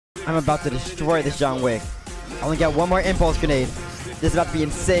I'm about to destroy this John Wick. I only got one more impulse grenade. This is about to be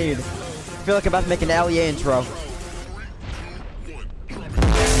insane. I feel like I'm about to make an LEA intro.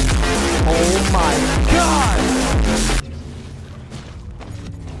 Oh my god!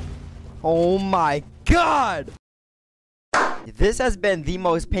 Oh my god! This has been the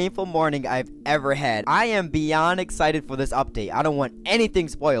most painful morning I've ever had. I am beyond excited for this update. I don't want anything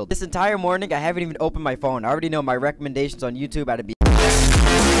spoiled. This entire morning, I haven't even opened my phone. I already know my recommendations on YouTube how to be.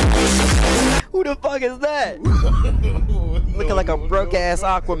 Who the fuck is that? Looking like a broke ass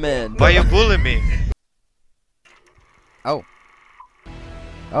Aquaman. Why you bullying me? Oh.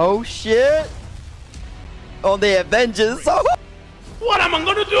 Oh shit. On the Avengers. Oh. What am I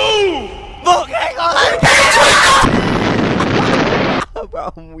gonna do? Look, hang on.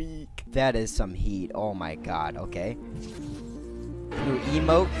 Bro, I'm weak. That is some heat. Oh my god. Okay. New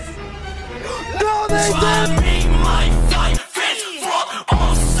emotes. No, they did.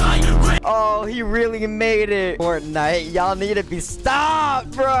 Oh, he really made it. Fortnite, y'all need to be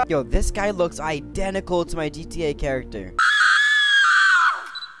stopped, bro. Yo, this guy looks identical to my GTA character.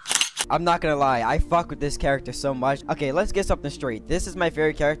 I'm not gonna lie, I fuck with this character so much. Okay, let's get something straight. This is my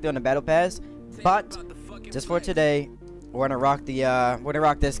favorite character on the battle pass, but just for today, we're gonna rock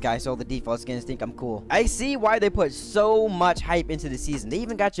this guy so the default skins think I'm cool. I see why they put so much hype into the season. They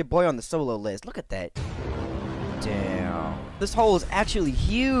even got your boy on the solo list. Look at that. Damn. This hole is actually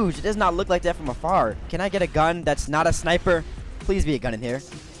huge. It does not look like that from afar. Can I get a gun that's not a sniper? Please be a gun in here.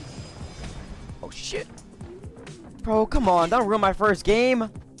 Oh shit. Bro, come on, don't ruin my first game.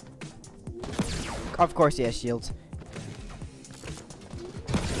 Of course he has shields.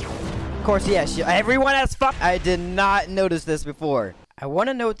 Of course he has shields. Everyone has fuck. I did not notice this before. I want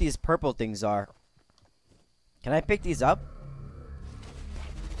to know what these purple things are. Can I pick these up?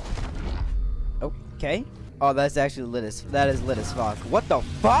 Okay. Oh, that's actually lit as, that is lit as fuck. What the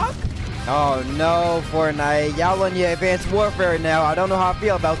fuck? Oh no, Fortnite. Y'all on your advanced warfare now. I don't know how I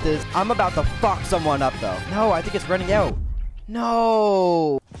feel about this. I'm about to fuck someone up though. No, I think it's running out.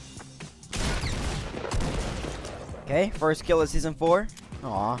 No. Okay, first kill of season 4.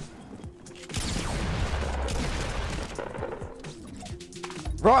 Aw.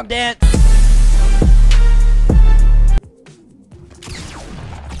 Wrong dance.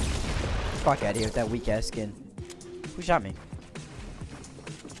 Fuck out of here with that weak ass skin. Who shot me?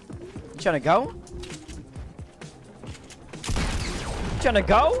 You trying to go? You trying to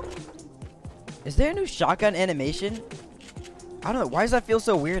go? Is there a new shotgun animation? I don't know. Why does that feel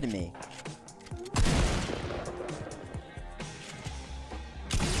so weird to me?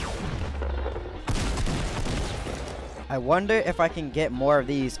 I wonder if I can get more of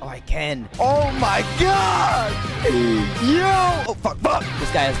these. Oh, I can. Oh my god! Yo! Oh, fuck, fuck! This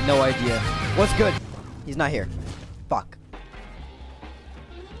guy has no idea. What's good? He's not here. Fuck.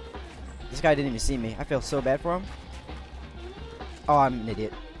 This guy didn't even see me. I feel so bad for him. Oh, I'm an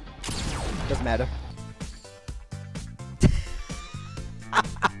idiot. Doesn't matter.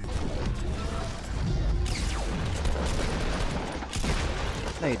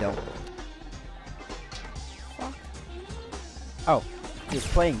 No, you don't. Oh, he was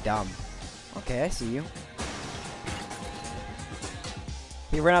playing dumb. Okay, I see you.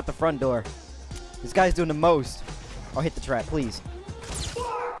 He ran out the front door. This guy's doing the most. Oh, hit the trap, please.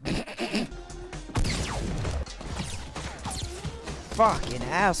 Fucking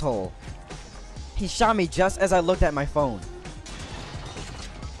asshole. He shot me just as I looked at my phone.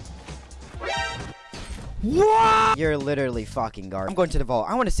 What? You're literally fucking garbage. I'm going to the vault.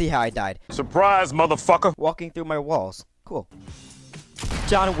 I want to see how I died. Surprise, motherfucker. Walking through my walls. Cool.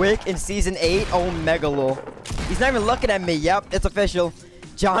 John Wick in season 8. Oh, mega lol. He's not even looking at me. Yep, it's official.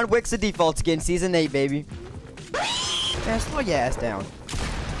 John Wick's the default skin. Season 8, baby. Man, slow your ass down.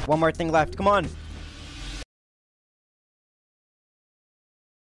 One more thing left. Come on.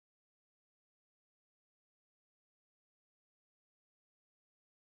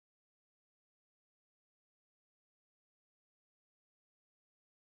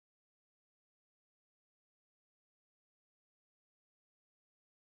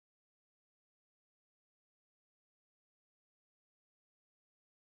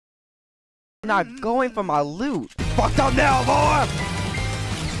 Not going for my loot. Fucked up now, boy!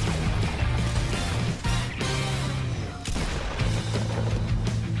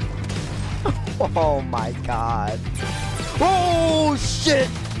 Oh my god. Oh shit!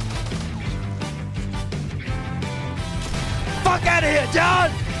 Fuck out of here,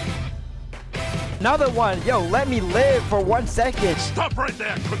 John! Another one. Yo, let me live for 1 second. Stop right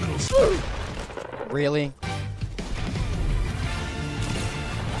there, criminals. Really?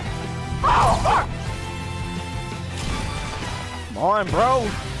 Oh, fuck. Come on, bro.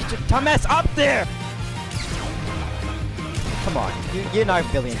 Get your dumbass up there! Come on, you're not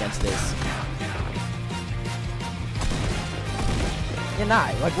building against this. You're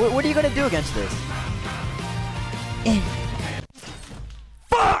not. Like, what are you gonna do against this?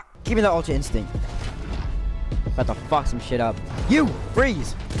 Fuck! Give me the Ultra Instinct. About to fuck some shit up. You!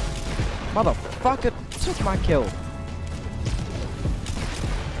 Freeze! Motherfucker took my kill.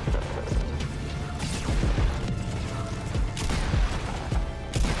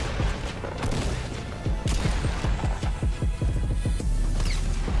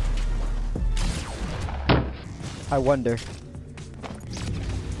 I wonder.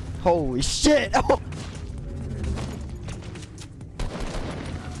 Holy shit! Oh.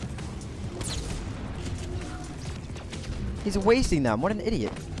 He's wasting them. What an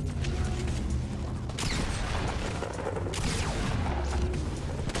idiot.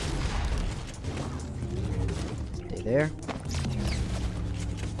 Stay there.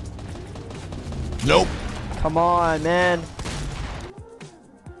 Nope. Come on, man.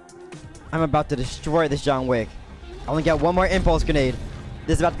 I'm about to destroy this John Wick. I only got one more impulse grenade.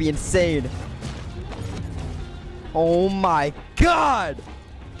 This is about to be insane. Oh my god!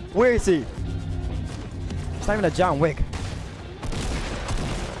 Where is he? It's not even a John Wick.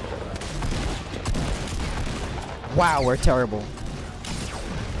 Wow, we're terrible.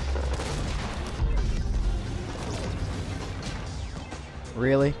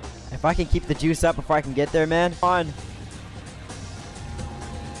 Really? If I can keep the juice up before I can get there, man. Come on.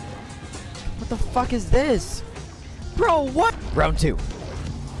 What the fuck is this? Bro, what? Round 2.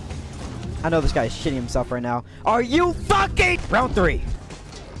 I know this guy is shitting himself right now. Are you fucking? Round 3.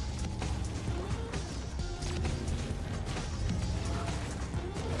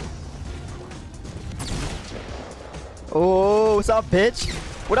 Oh, what's up, bitch?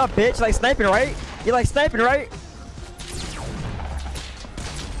 What up, bitch? You like sniping, right? You like sniping, right?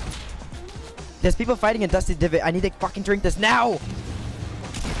 There's people fighting in Dusty Divot. I need to fucking drink this now.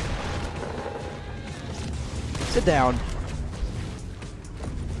 Sit down.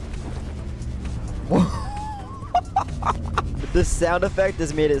 The sound effect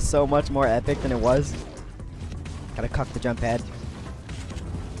has made it so much more epic than it was. Gotta cuck the jump pad.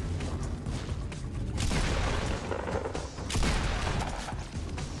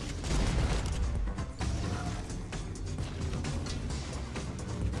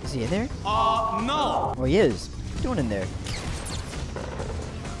 Is he in there? No. Oh, he is. What's he doing in there?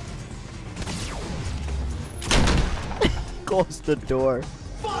 Close the door.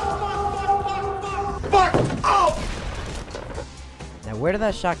 Fuck off. Now, where did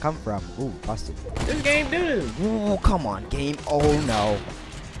that shot come from? Ooh, busted. This game did. Ooh, come on, game. Oh, no.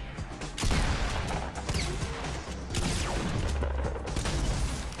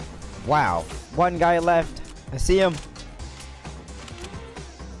 Wow. One guy left. I see him.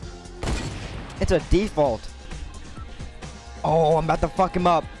 It's a default. Oh, I'm about to fuck him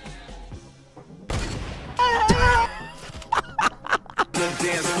up.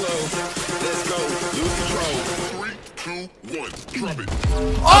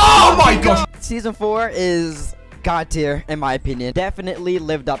 Oh my gosh. Season 4 is god tier, in my opinion. Definitely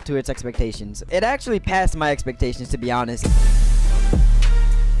lived up to its expectations. It actually passed my expectations, to be honest.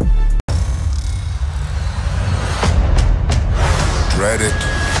 Dread it.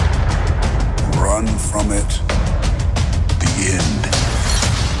 Run from it. The end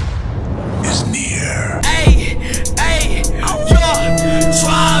is near. Hey, hey, yo,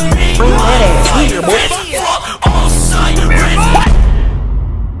 try me. On sight.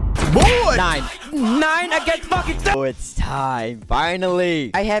 Boy! 9 against fucking 3. Oh, it's time.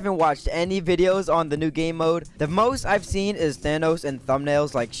 Finally. I haven't watched any videos on the new game mode. The most I've seen is Thanos and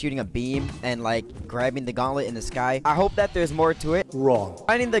thumbnails like shooting a beam and like grabbing the gauntlet in the sky. I hope that there's more to it. Wrong.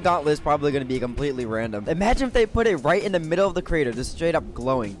 Finding the gauntlet is probably going to be completely random. Imagine if they put it right in the middle of the crater, just straight up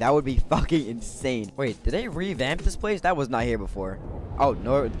glowing. That would be fucking insane. Wait, did they revamp this place? That was not here before. Oh,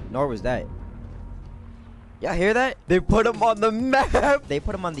 nor was that. Y'all hear that? They put him on the map. They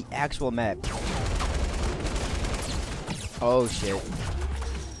put him on the actual map. Oh, shit.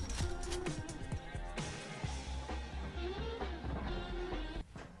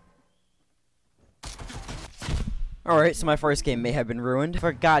 Alright, so my first game may have been ruined.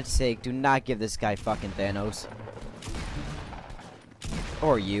 For God's sake, do not give this guy fucking Thanos.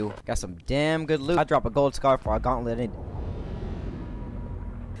 Or you. Got some damn good loot. I drop a gold scarf for a gauntlet in.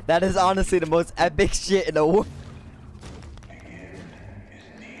 That is honestly the most epic shit in the world.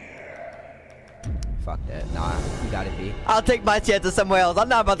 Fuck that. Nah, you gotta be. I'll take my chances somewhere else. I'm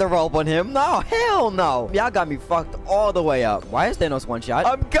not about to roll up on him. No, hell no. Y'all got me fucked all the way up. Why is Thanos one shot?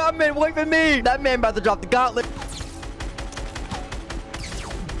 I'm coming. Wait for me. That man about to drop the gauntlet.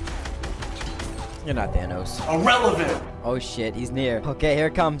 You're not Thanos. Irrelevant. Oh shit, he's near. Okay, here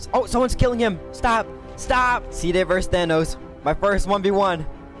it comes. Oh, someone's killing him. Stop. Stop. Ceeday versus Thanos. My first 1v1.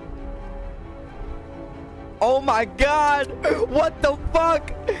 Oh my god. What the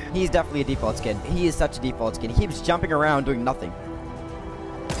fuck? He's definitely a default skin. He is such a default skin. He keeps jumping around doing nothing.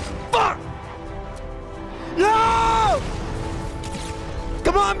 Fuck. No!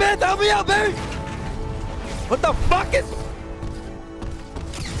 Come on, man. Help me out, baby. What the fuck is...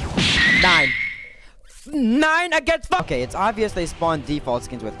 9 against fuck. Okay, it's obvious they spawned default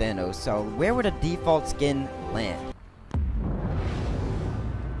skins with Thanos, so where would a default skin land?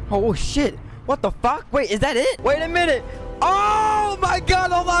 Oh shit! What the fuck? Wait, is that it? Wait a minute! Oh my god,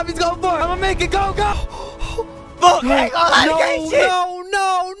 the lobby's going for it! I'm gonna make it go! Fuck! No!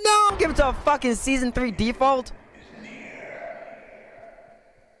 Give it to a fucking season 3 default.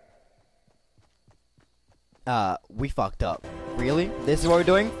 We fucked up. Really? This is what we're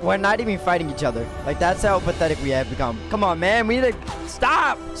doing? We're not even fighting each other. Like, that's how pathetic we have become. Come on, man. We need to...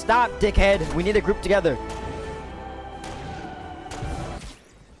 Stop! Stop, dickhead. We need to group together.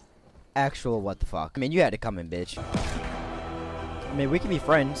 Actual what the fuck. I mean, you had to come in, bitch. I mean, we can be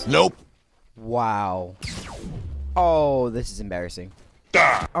friends. Nope. Wow. Oh, this is embarrassing.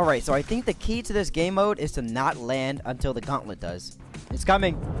 Alright, so I think the key to this game mode is to not land until the gauntlet does. It's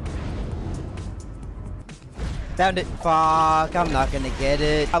coming. Found it. Fuck, I'm not gonna get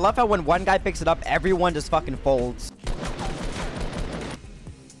it. I love how when one guy picks it up, everyone just fucking folds.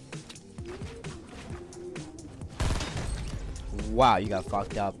 Wow, you got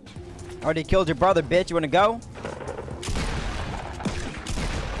fucked up. Already killed your brother, bitch. You wanna go?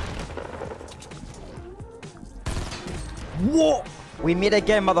 Whoa! We meet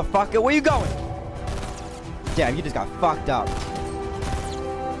again, motherfucker. Where you going? Damn, you just got fucked up.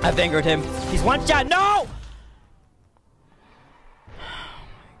 I fingered him. He's one shot. No!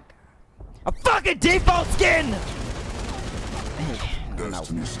 A fucking default skin!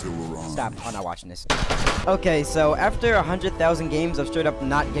 Destiny's still around. Stop. I'm not watching this. Okay, so after 100,000 games of straight up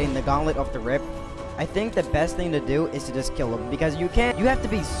not getting the gauntlet off the rip, I think the best thing to do is to just kill him. Because you have to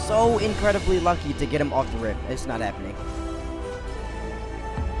be so incredibly lucky to get him off the rip. It's not happening.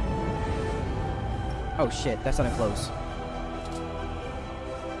 Oh shit, that's not close.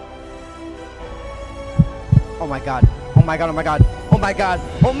 Oh my god. Oh my god, oh my god. Oh my god.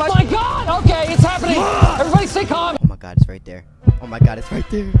 Oh my god! Okay, it's happening! Everybody stay calm! Oh my god, it's right there. Oh my god, it's right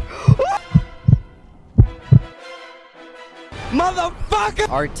there. Motherfucker!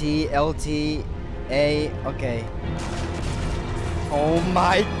 RT, LT, A, okay. Oh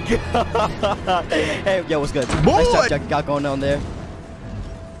my god. Hey, yo, what's good? Nice job, Chuck, got going on there.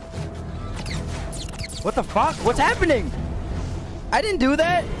 What the fuck? What's happening? I didn't do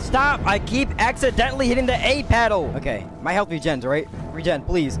that. Stop. I keep accidentally hitting the A paddle. Okay, my health regens, right? Regen,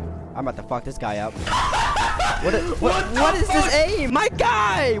 please. I'm about to fuck this guy up. What is this aim? My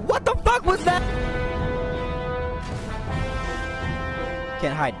guy! What the fuck was that?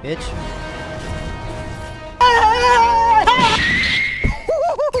 Can't hide, bitch.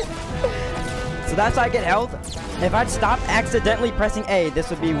 So that's how I get health. If I'd stopped accidentally pressing A, this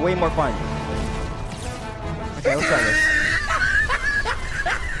would be way more fun. Okay, let's try this.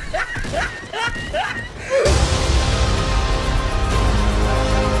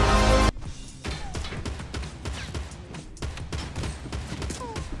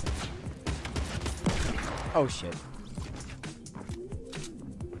 Oh shit.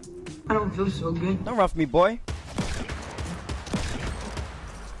 I don't feel so good. Don't rough me, boy.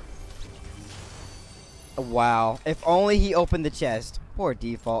 Wow. If only he opened the chest. Poor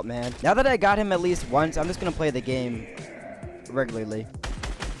default, man. Now that I got him at least once, I'm just gonna play the game regularly.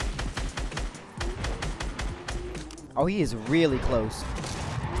 Oh, he is really close.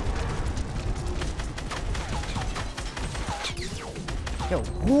 Yo,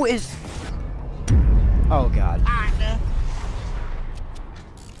 who is... Oh, God.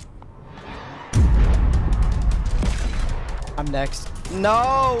 I'm next.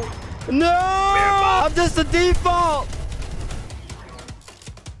 No! No! I'm just a default!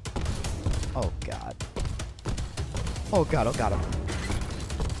 Oh, God. Oh, God. Oh, God.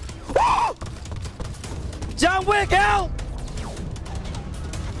 Oh! John Wick, help!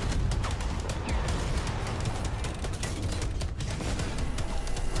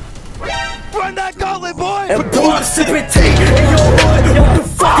 Run that gauntlet, boy! And precipitate in your hood. What the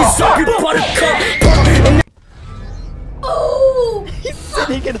fuck is up, you buttercup? Oh! He's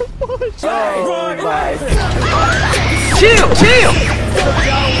sitting in a bush. Oh, my God. Chill!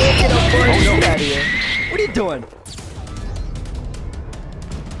 John Wick in a bush. Get out of here. What are you doing?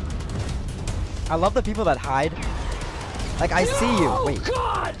 I love the people that hide. Like, I see you. Wait.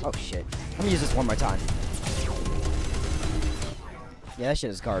 Oh, shit. Let me use this one more time. Yeah, that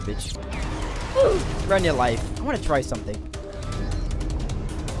shit is garbage. Run your life. I want to try something.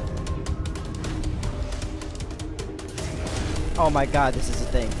 Oh my god, this is a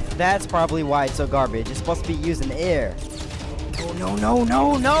thing. That's probably why it's so garbage. It's supposed to be used in the air. Oh, no, no,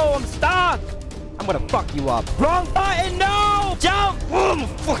 no, no! I'm stuck! I'm gonna fuck you up. Wrong button! No! Jump! Boom!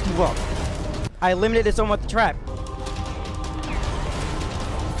 Fuck you up. I eliminated someone with the trap.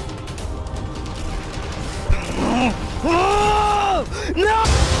 No!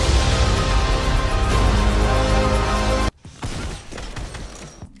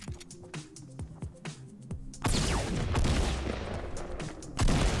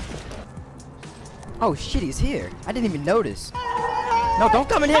 Oh shit, he's here. I didn't even notice. No, don't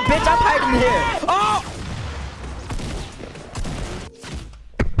come in here, bitch. I'm hiding here. Oh!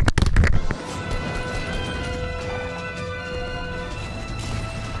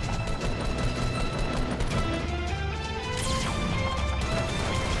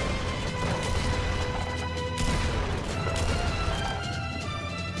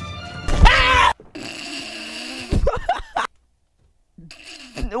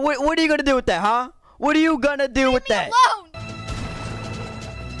 What are you gonna do with that, huh? What are you gonna do with that? Alone.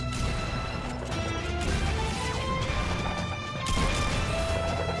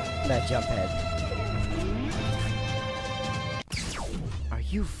 That jump head. Are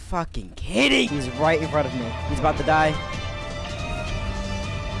you fucking kidding? He's right in front of me. He's about to die.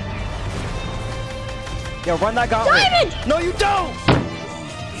 Yo, run that gauntlet. Diamond! No, you don't!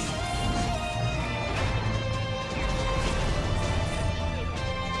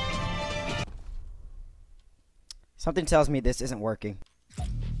 Something tells me this isn't working.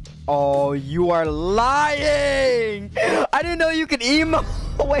 Oh, you are lying! I didn't know you could emo.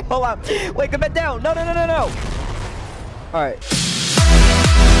 Wait, hold on. Wait, come back down. No, no, no, no, no. All right.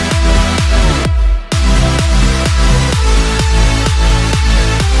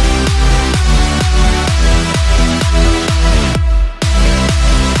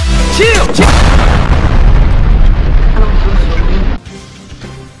 Chill, chill.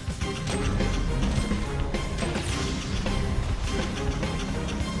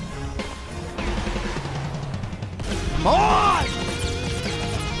 Come on!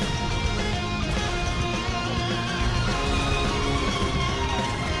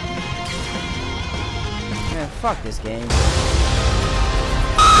 Man, fuck this game.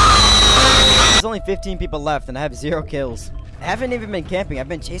 There's only 15 people left and I have 0 kills. I haven't even been camping. I've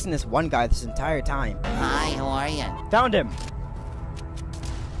been chasing this one guy this entire time. Hi, how are you? Found him.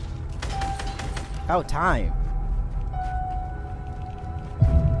 About time.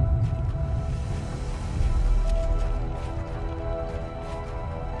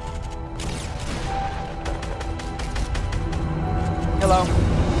 Hello.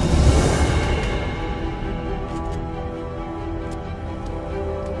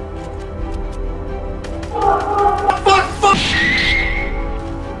 Fuck!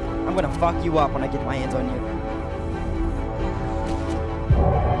 I'm gonna fuck you up when I get my hands on you.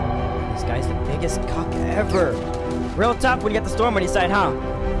 This guy's the biggest cuck ever. Real tough when you get the storm on your side, huh?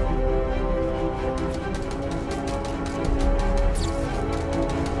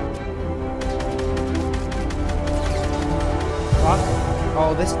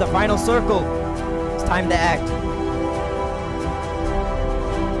 Oh, this is the final circle. It's time to act.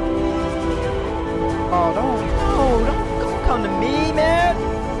 Oh, don't come to me, man.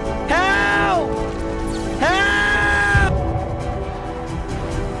 Help! Help!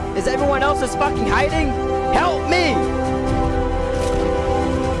 Is everyone else just fucking hiding? Help me!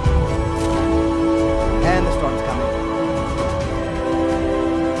 And the storm's coming.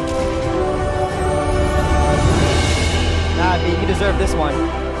 Nah, B, you deserve this one.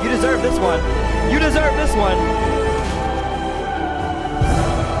 You deserve this one. You deserve this one.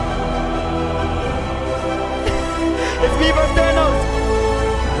 It's me versus Thanos.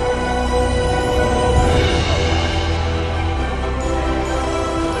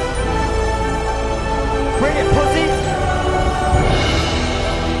 Bring it, pussy.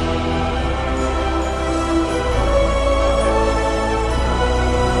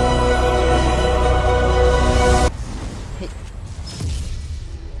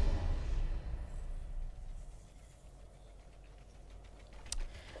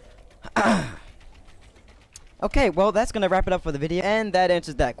 Okay, well, that's gonna wrap it up for the video, and that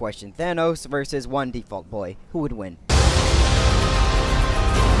answers that question. Thanos versus one default boy. Who would win?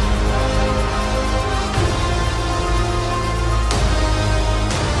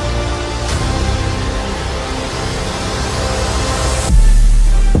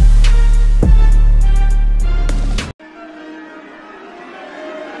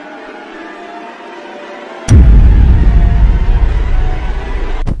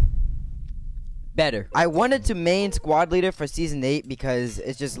 better. I wanted to main squad leader for season 8 because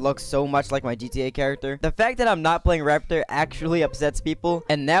it just looks so much like my GTA character. The fact that I'm not playing Raptor actually upsets people,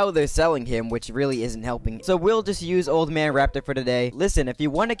 and now they're selling him, which really isn't helping. So we'll just use old man Raptor for today. Listen, if you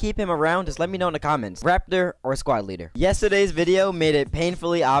want to keep him around, just let me know in the comments. Raptor or squad leader. Yesterday's video made it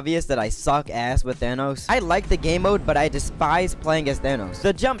painfully obvious that I suck ass with Thanos. I like the game mode, but I despise playing as Thanos.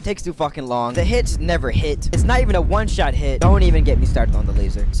 The jump takes too fucking long. The hits never hit. It's not even a one-shot hit. Don't even get me started on the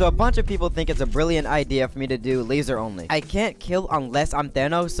laser. So a bunch of people think it's a brilliant idea for me to do laser only. I can't kill unless I'm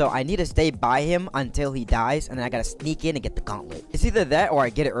Thanos, so I need to stay by him until he dies, and then I gotta sneak in and get the gauntlet. It's either that or I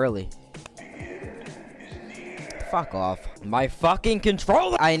get it early. Fuck off. My fucking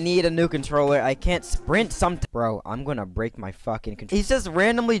controller! I need a new controller. I can't sprint Bro, I'm gonna break my fucking controller. He's just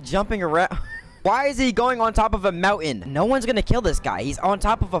randomly jumping around. Why is he going on top of a mountain? No one's gonna kill this guy. He's on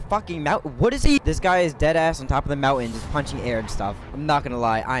top of a fucking mountain. What is he? This guy is dead ass on top of the mountain, just punching air and stuff. I'm not gonna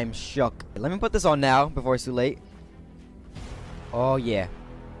lie. I'm shook. Let me put this on now before it's too late. Oh, yeah.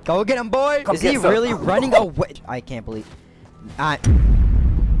 Go get him, boy! Is he really running away? I can't believe... I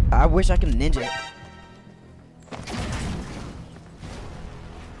wish I could ninja.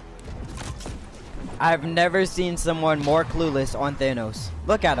 I've never seen someone more clueless on Thanos.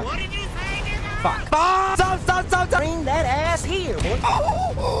 Look at him. What did you say, nigga? Fuck. Oh, stop. Bring that ass here, boy.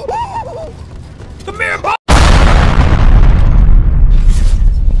 Come here, boy.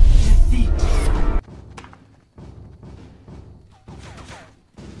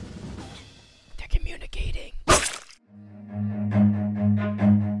 They're communicating.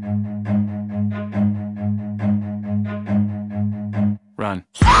 Run.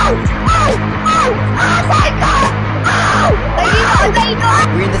 Oh my god! Oh!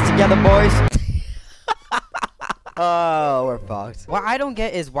 We're in this together, boys. Oh, we're fucked. What I don't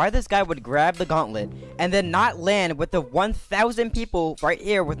get is why this guy would grab the gauntlet and then not land with the 1,000 people right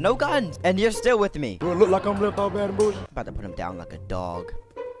here with no guns. And you're still with me. Do it look like I'm left all bad and bullshit? I'm about to put him down like a dog.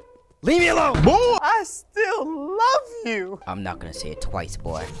 Leave me alone! Boy, I still love you. I'm not gonna say it twice,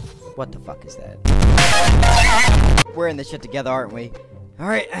 boy. What the fuck is that? We're in this shit together, aren't we?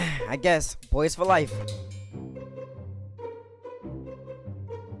 Alright, I guess. Boys for life.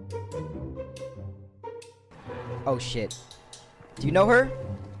 Oh shit. Do you know her?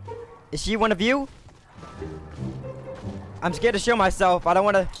 Is she one of you? I'm scared to show myself. I don't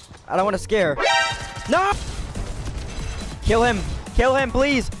wanna scare her. No! Kill him! Kill him,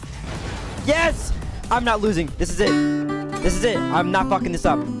 please! Yes! I'm not losing. This is it. This is it. I'm not fucking this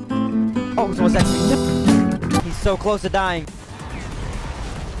up. Oh, someone's next to me. He's so close to dying.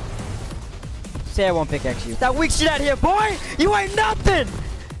 Say I won't pickaxe you. That weak shit out here, boy! You ain't nothing!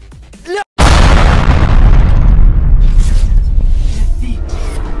 No!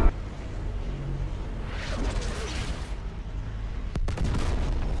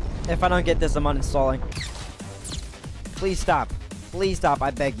 If I don't get this, I'm uninstalling. Please stop. Please stop,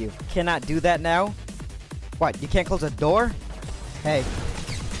 I beg you. Cannot do that now? What, you can't close a door? Hey.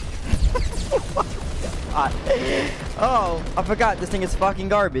 Oh, I forgot this thing is fucking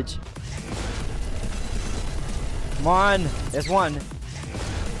garbage. Come on, there's one.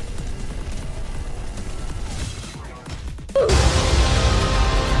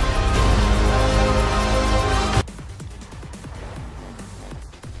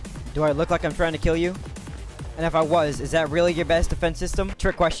 Do I look like I'm trying to kill you? And if I was, is that really your best defense system?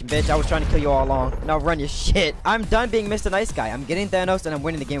 Trick question, bitch. I was trying to kill you all along. Now run your shit. I'm done being Mr. Nice Guy. I'm getting Thanos and I'm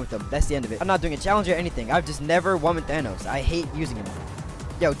winning the game with him. That's the end of it. I'm not doing a challenge or anything. I've just never won with Thanos. I hate using him.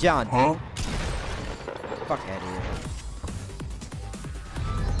 Yo, John. Huh? Fuck out of here.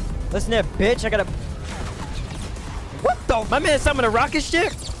 Listen here, bitch. I gotta... What the? My man summoned a rocket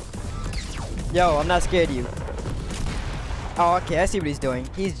ship? Yo, I'm not scared of you. Oh, okay. I see what he's doing.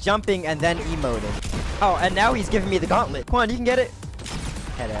 He's jumping and then emoting. Oh, and now he's giving me the gauntlet. Come on, you can get it.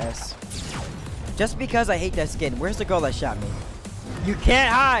 Head ass. Just because I hate that skin. Where's the girl that shot me? You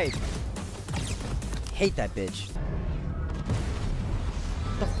can't hide. Hate that bitch.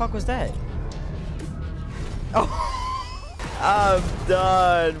 What the fuck was that? Oh. I'm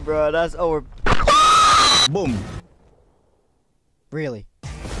done, bro. That's over. Boom. Really?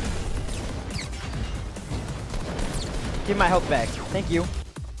 Give my health back. Thank you.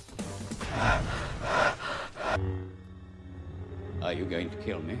 Are you going to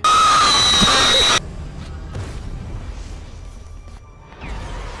kill me?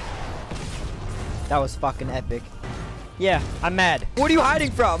 That was fucking epic. Yeah, I'm mad. What are you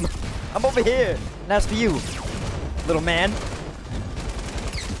hiding from? I'm over here. And that's for you, little man.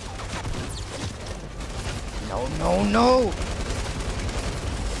 No, no, no.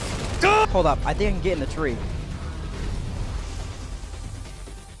 Hold up. I think I can get in the tree.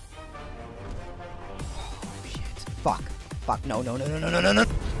 Fuck. Fuck. No, no, no, no, no, no, no, no.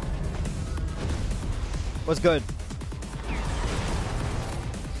 What's good?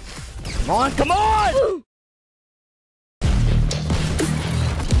 Come on, come on!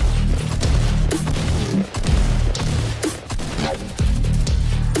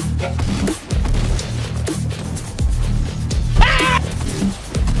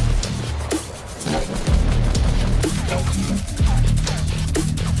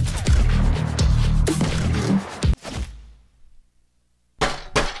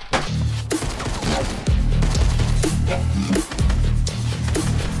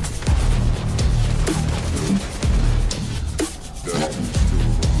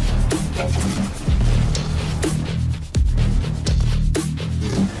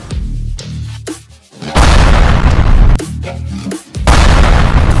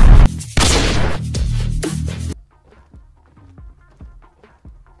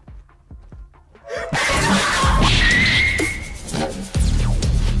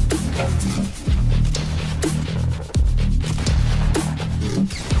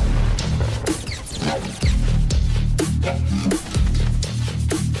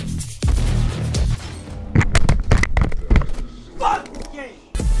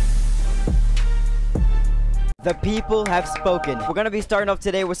 The people have spoken. We're gonna be starting off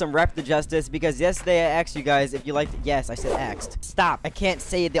today with some Raptor Justice because yesterday I asked you guys if you liked. Yes, I said asked. Stop. I can't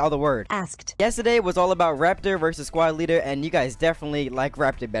say the other word. Asked. Yesterday was all about Raptor versus Squad Leader, and you guys definitely like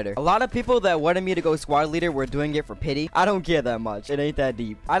Raptor better. A lot of people that wanted me to go Squad Leader were doing it for pity. I don't care that much. It ain't that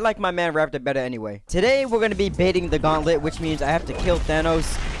deep. I like my man Raptor better anyway. Today we're gonna be baiting the gauntlet, which means I have to kill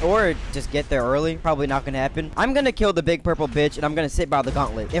Thanos or just get there early. Probably not gonna happen. I'm gonna kill the big purple bitch, and I'm gonna sit by the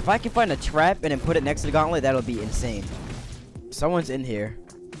gauntlet. If I can find a trap and then put it next to the gauntlet, that'll be insane. Someone's in here.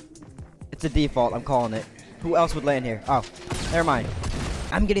 It's a default. I'm calling it. Who else would land here? Oh, never mind.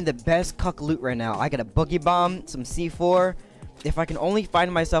 I'm getting the best cuck loot right now. I got a boogie bomb, some C4. If I can only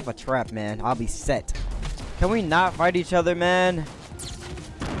find myself a trap, man, I'll be set. Can we not fight each other, man?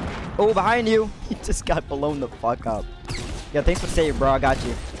 Oh, behind you. He just got blown the fuck up. Yeah, thanks for saving, bro. I got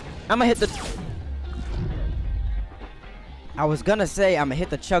you. I'm gonna hit the... I was gonna say I'm gonna hit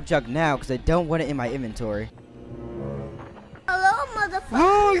the chug jug now because I don't want it in my inventory. Hello, motherfucker.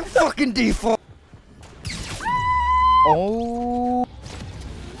 Oh, you fucking default. Oh.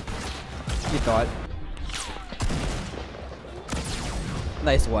 You thought.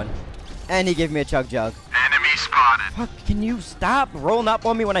 Nice one. And he gave me a chug jug. Enemy spotted. Fuck, can you stop rolling up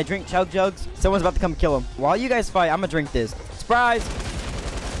on me when I drink chug jugs? Someone's about to come kill him. While you guys fight, I'm gonna drink this. Surprise!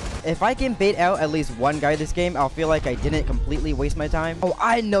 If I can bait out at least one guy this game, I'll feel like I didn't completely waste my time. Oh,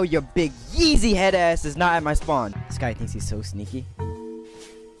 I know your big Yeezy head ass is not at my spawn. This guy thinks he's so sneaky.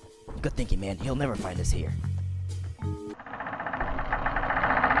 Good thinking, man. He'll never find us here.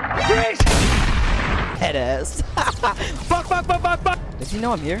 Head ass. Fuck, fuck, fuck, fuck, fuck. Does he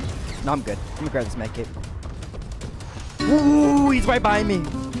know I'm here? No, I'm good. Let me grab this med kit. Ooh, he's right behind me.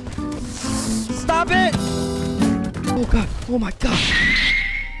 Stop it! Oh, God. Oh, my God.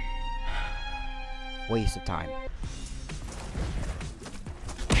 Waste of time.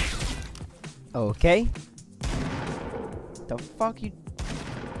 Okay. The fuck you...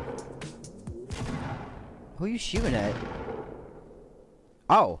 Who you shooting at?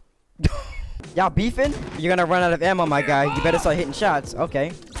 Oh. Y'all beefing? You're gonna run out of ammo, my guy. You better start hitting shots.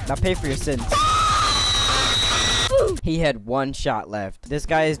 Okay. Now pay for your sins. He had one shot left. This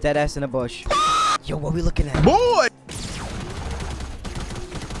guy is dead ass in a bush. Yo, what we looking at? Boy!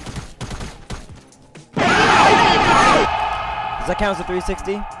 Does that count as a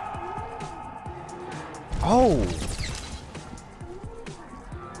 360? Oh.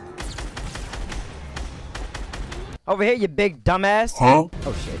 Over here, you big dumbass. Huh?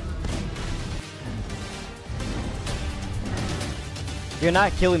 Oh, shit. You're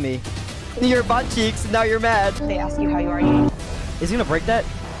not killing me. You're butt cheeks, and now you're mad. They ask you how you are. Is he gonna break that?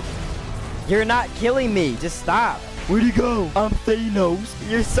 You're not killing me. Just stop. Where'd he go? I'm Thanos.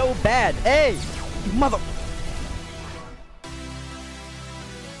 You're so bad. Hey, you mother...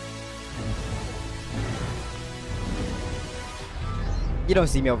 You don't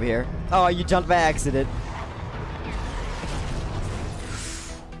see me over here. Oh, you jumped by accident.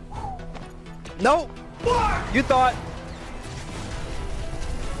 No! You thought...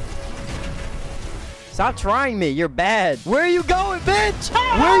 Stop trying me. You're bad. Where are you going, bitch?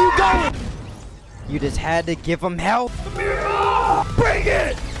 Where are you going? You just had to give him help. Bring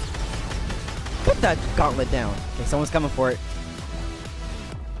it! Put that gauntlet down. Okay, someone's coming for it.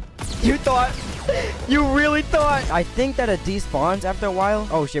 You thought... You really thought... I think that it despawns after a while.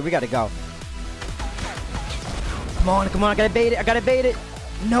 Oh, shit. We gotta go. Come on, come on. I gotta bait it. I gotta bait it.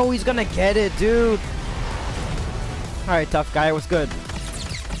 No, he's gonna get it, dude. Alright, tough guy, what's good?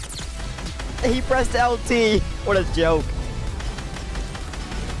 He pressed LT. What a joke.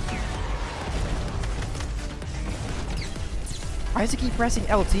 Why does he keep pressing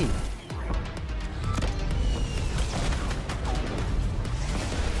LT?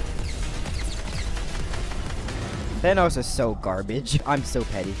 Thanos is so garbage. I'm so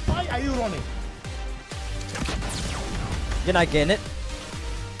petty. Why are you running? You're not getting it.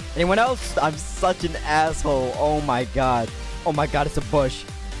 Anyone else? I'm such an asshole. Oh my god. Oh my god, it's a bush.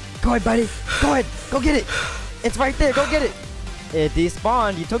 Go ahead, buddy. Go ahead. Go get it. It's right there. Go get it. It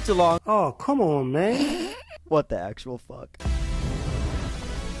despawned. You took too long. Oh, come on, man. What the actual fuck?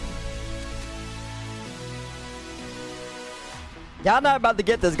 Y'all not about to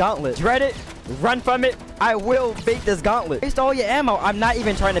get this gauntlet. Dread it. Run from it. I will beat this gauntlet. Waste all your ammo. I'm not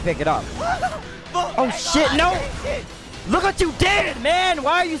even trying to pick it up. Oh shit, no! Look what you did, man!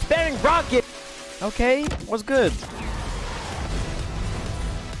 Why are you spamming rocket? Okay, what's good?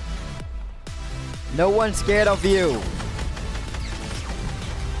 No one's scared of you.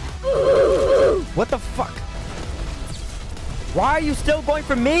 What the fuck? Why are you still going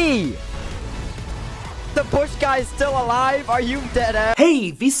for me? The bush guy is still alive? Are you dead ass?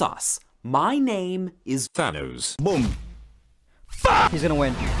 Hey, Vsauce. My name is Thanos. Boom. Fuck! He's gonna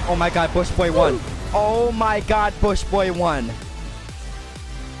win. Oh my god, Bush Boy won. Oh my god, Bush Boy won.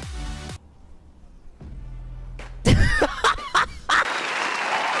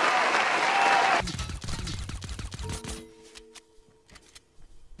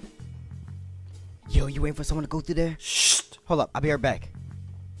 Yo, you waiting for someone to go through there? Shh. Hold up, I'll be right back.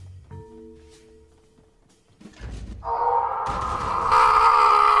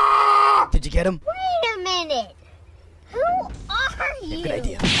 Did you get him? Wait a minute. Who are you? Good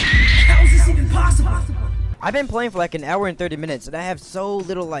idea. How is this even possible? I've been playing for like an hour and 30 minutes and I have so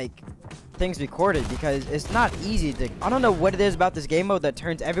little like things recorded because it's not easy to... I don't know what it is about this game mode that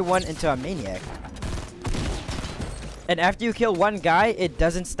turns everyone into a maniac. And after you kill one guy, it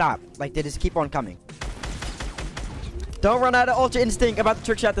doesn't stop. Like they just keep on coming. Don't run out of Ultra Instinct. I'm about to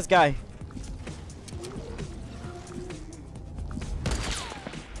trick shot this guy.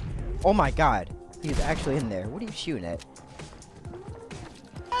 Oh my god. He's actually in there. What are you shooting at?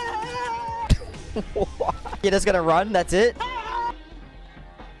 You're just gonna run? That's it?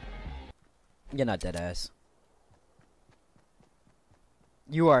 You're not dead ass.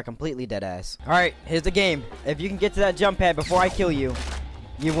 You are completely dead ass. Alright, here's the game. If you can get to that jump pad before I kill you,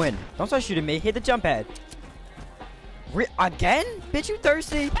 you win. Don't start shooting me. Hit the jump pad. Again? Bitch, you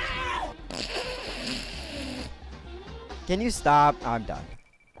thirsty? Can you stop? I'm done.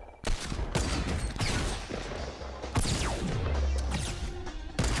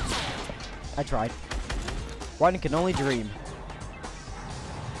 I tried. One can only dream.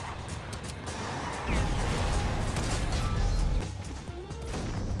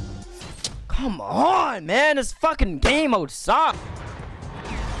 Come on, man. This fucking game mode sucks.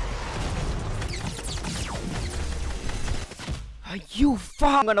 Are you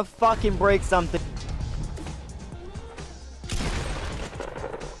I'm gonna fucking break something.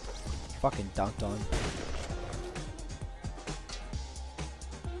 Fucking dunked on.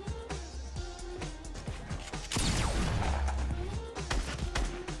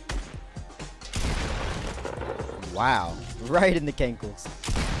 Wow, right in the cankles.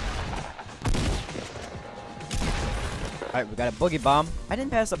 Alright, we got a boogie bomb. I didn't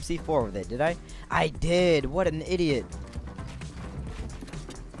pass up C4 with it, did I? I did. What an idiot.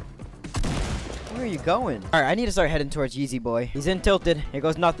 Where are you going? Alright, I need to start heading towards Yeezy Boy. He's in tilted. Here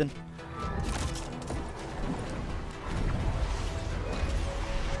goes nothing.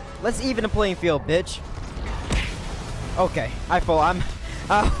 Let's even the playing field, bitch. Okay, I'm...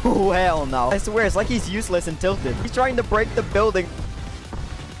 Oh, hell no. I swear, it's like he's useless and tilted. He's trying to break the building.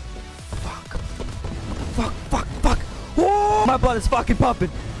 Fuck. Fuck, fuck, fuck. Whoa! My blood is fucking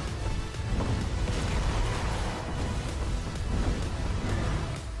pumping.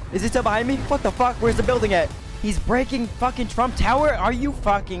 Is he still behind me? What the fuck? Where's the building at? He's breaking fucking Trump Tower? Are you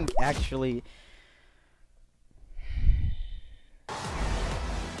fucking actually...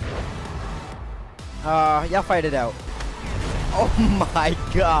 Y'all fight it out. Oh my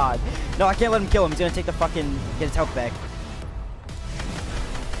god. No, I can't let him kill him. He's gonna take the fucking... get his health back.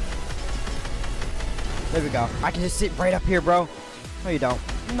 There we go. I can just sit right up here, bro. No, you don't.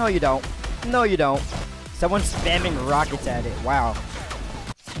 No, you don't. No, you don't. Someone's spamming rockets at it. Wow.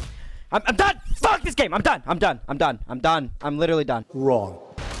 I'm done! Fuck this game! I'm done! I'm done! I'm done! I'm done! I'm literally done. Wrong.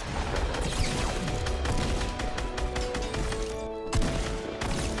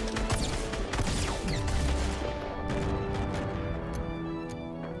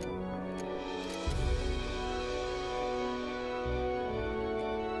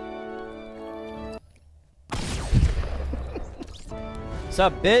 What's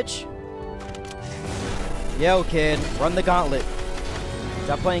up, bitch? Yo, kid, run the gauntlet.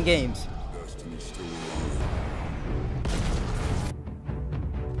 Stop playing games.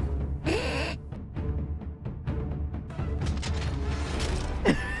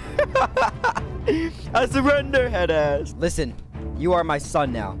 I surrender, head ass. Listen, you are my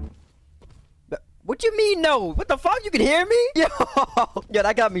son now. What you mean no? What the fuck? You can hear me? Yo,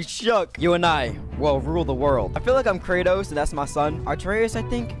 that got me shook. You and I will rule the world. I feel like I'm Kratos and that's my son. Atreus, I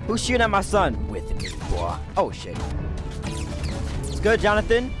think. Who's shooting at my son? With me, boy. Oh shit. It's good,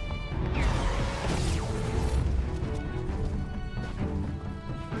 Jonathan.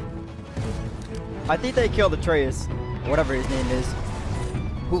 I think they killed Atreus. Whatever his name is.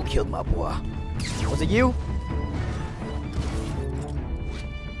 Who killed my boy? Was it you?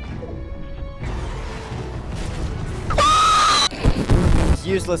 It's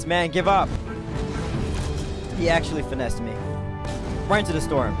useless, man. Give up. He actually finessed me. Right into the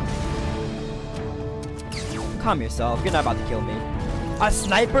storm. Calm yourself. You're not about to kill me. A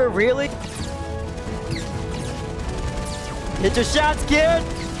sniper? Really? Hit your shots, kid!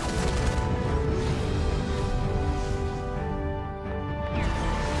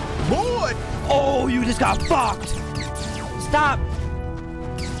 Boy! Oh, you just got fucked! Stop!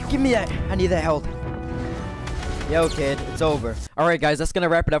 Give me that. I need that health. Yo, kid, it's over. Alright, guys, that's gonna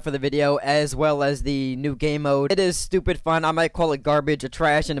wrap it up for the video, as well as the new game mode. It is stupid fun. I might call it garbage or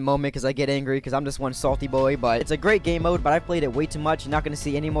trash in a moment because I get angry because I'm just one salty boy, but it's a great game mode, but I played it way too much. You're not gonna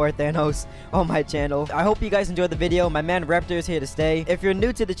see any more Thanos on my channel. I hope you guys enjoyed the video. My man Raptor is here to stay. If you're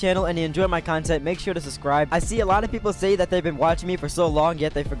new to the channel and you enjoy my content, make sure to subscribe. I see a lot of people say that they've been watching me for so long,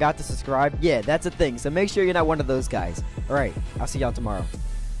 yet they forgot to subscribe. Yeah, that's a thing, so make sure you're not one of those guys. Alright, I'll see y'all tomorrow.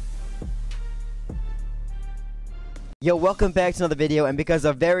 Yo, welcome back to another video, and because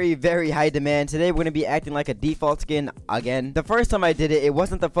of very, very high demand, today we're going to be acting like a default skin again. The first time I did it, it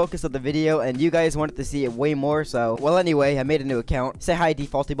wasn't the focus of the video, and you guys wanted to see it way more, so... Well, anyway, I made a new account. Say hi,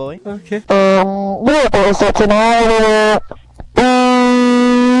 defaulty boy. Okay. Yeah,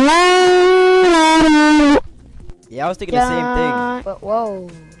 I was thinking the same thing. But whoa.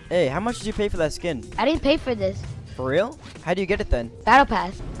 Hey, how much did you pay for that skin? I didn't pay for this. For real? How do you get it then? Battle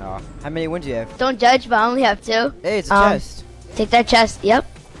Pass. Oh, how many wins do you have? Don't judge, but I only have 2. Hey, it's a chest. Take that chest. Yep.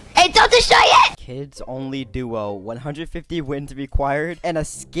 Hey, don't destroy it! Kids only duo. 150 wins required. And a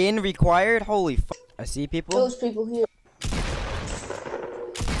skin required? Holy fuck. I see people. Those people here.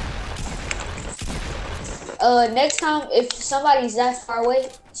 Next time, if somebody's that far away,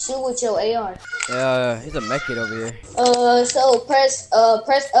 shoot with your AR. He's a mech kid over here. So press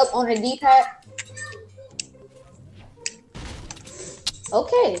up on the D-pad.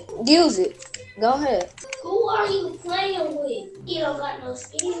 Okay, use it. Go ahead. Who are you playing with? You don't got no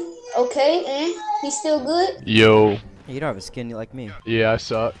skin. Okay, and he's still good? Yo. You don't have a skin like me. Yeah, I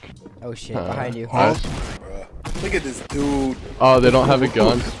suck. Oh shit, behind you. Huh? Look at this dude. Oh, they don't have a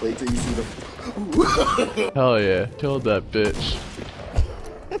gun? Wait till you see the... Hell yeah. Killed that bitch.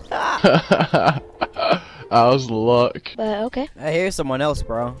 I was luck. But okay. I hear someone else,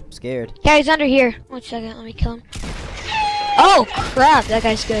 bro. I'm scared. Yeah, he's under here. 1 second, let me kill him. Oh crap, that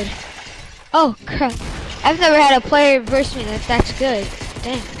guy's good. Oh crap. I've never had a player versus me that's good.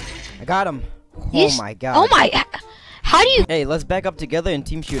 Damn. I got him. He's, oh my god. Oh my. How do you? Hey, let's back up together and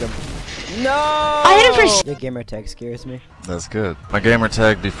team shoot him. No! I hit him for. Your gamer tag scares me. That's good. My gamer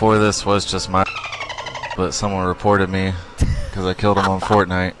tag before this was just my, but someone reported me because I killed him on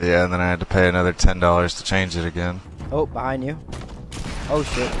Fortnite. Yeah, and then I had to pay another $10 to change it again. Oh, behind you. Oh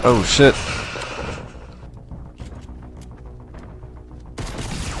shit. Oh shit.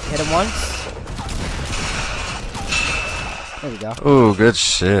 Hit him once. There we go. Ooh, good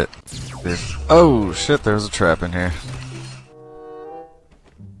shit. Dude. Oh shit, there's a trap in here.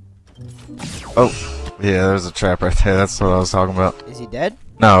 Oh, yeah, there's a trap right there. That's what I was talking about. Is he dead?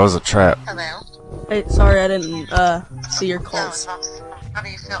 No, it was a trap. Hey, sorry I didn't see your calls. How do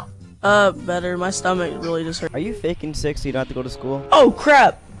you feel? Better. My stomach really just hurt. Are you faking sick so you don't have to go to school? Oh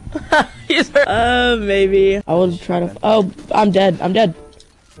crap! He's hurt. Maybe. I would try to. Oh, I'm dead. I'm dead.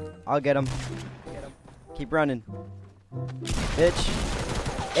 I'll get him. Keep running. Bitch.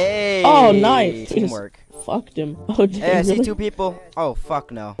 Hey! Oh, nice. Teamwork. Fucked him. Oh, damn, hey, I see really? 2 people. Oh,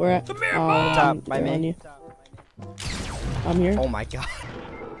 fuck no. Where at? Top, by me. You. I'm here. Oh my god.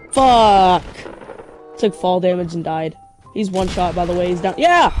 Fuck! Took fall damage and died. He's 1 shot, by the way. He's down.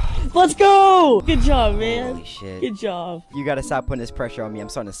 Yeah! Let's go! Good job, man. Holy shit. Good job. You gotta stop putting this pressure on me. I'm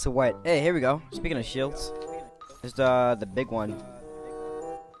starting to sweat. Hey, here we go. Speaking of shields, there's the big one.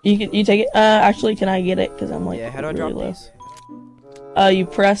 You take it. Actually, can I get it? Cause I'm like. Yeah, how do I really drop low. these? You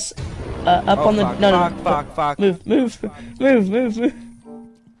press up on the fuck, no. Fuck. Move.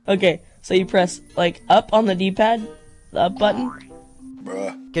 Okay, so you press like up on the D-pad, the up button.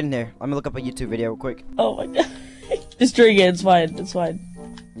 Bruh. Get in there. Let me look up a YouTube video real quick. Oh my god. Just drink it, it's fine, it's fine.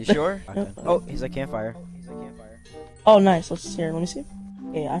 You sure? Okay. Oh, he's a campfire. Oh nice, let's hear, let me see.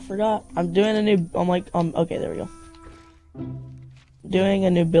 Okay, I forgot. I'm doing a new, okay, there we go. Doing a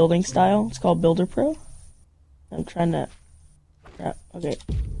new building style. It's called Builder Pro. I'm trying to, crap, okay.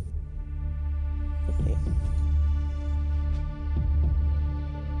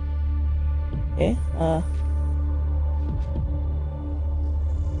 Okay,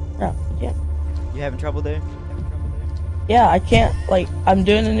 crap, yeah. You having trouble there? Yeah, I can't, like, I'm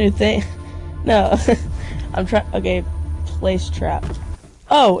doing a new thing. No, I'm trying, okay, place trap.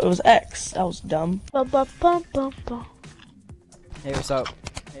 Oh, it was X. That was dumb. Hey, what's up?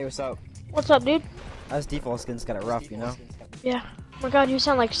 Hey, what's up? What's up, dude? That's default skin's kinda rough, you know? Yeah. Oh my god, you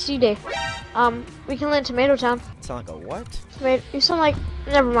sound like Ceeday. We can land Tomato Town. Sound like a what? You sound like...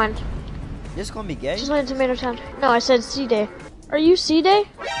 Never mind. You just call me gay? Just land Tomato Town. No, I said Ceeday. Are you Ceeday?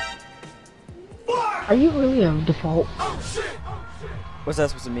 Are you really a default? What's that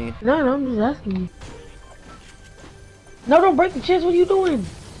supposed to mean? No, I'm just asking you. No, don't break the chest. What are you doing?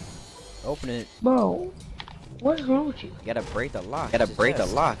 Open it. Bro, what's wrong with you? You gotta break the lock. You gotta break the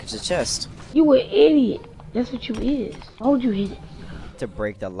lock. It's a chest. You an idiot. That's what you is. Why would you hit it? To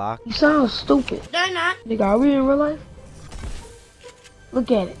break the lock. You sound stupid. No, not. Nigga, are we in real life? Look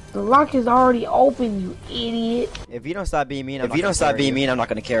at it. The lock is already open, you idiot. If you don't stop being mean, I'm not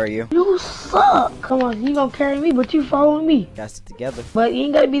gonna carry you. You suck. Come on, you gonna carry me, but you following me. Gotta stick together. But you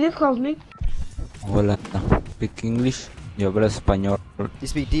ain't gotta be this close, nigga. Hola, speak English. Yo hablo español. You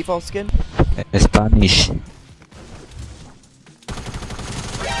speak default skin? Spanish.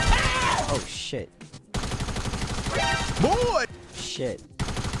 Oh shit. Boy! Shit.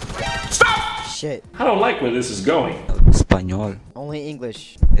 Stop! Shit. I don't like where this is going. Español. Only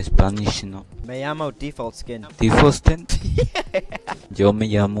English. Spanish no. Me llamo default skin. Default skin? Yo me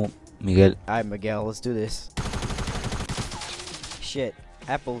llamo Miguel. Alright, Miguel, let's do this. Shit.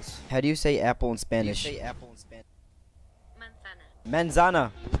 Apples. How do you say apple in Spanish?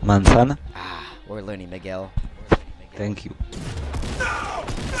 Manzana. Manzana? Ah, we're learning, Miguel. Thank you.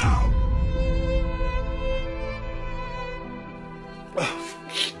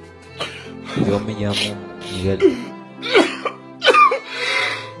 Yo me llamo Miguel.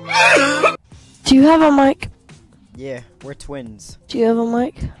 Do you have a mic? Yeah, we're twins. Do you have a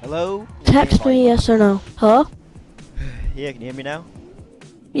mic? Hello? Text me yes or no. Hello? Yeah, can you hear me now?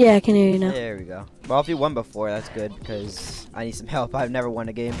 Yeah, I can hear you now. There we go. Well, if you won before, that's good, because I need some help. I've never won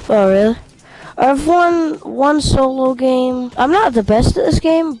a game. Oh, really? I've won one solo game. I'm not the best at this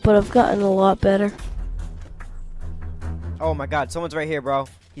game, but I've gotten a lot better. Oh my god, someone's right here, bro.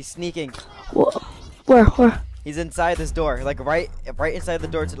 He's sneaking. Where? He's inside this door, like right inside the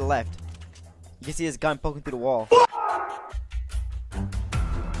door to the left. You can see his gun poking through the wall.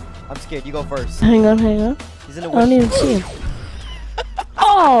 I'm scared. You go first. Hang on. He's in the I don't even see him.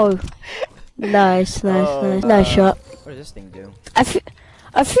 Oh! Nice shot. What does this thing do? I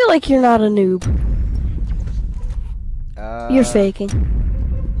feel like you're not a noob. You're faking.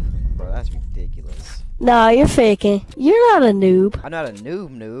 Bro, that's ridiculous. Nah, you're faking. You're not a noob. I'm not a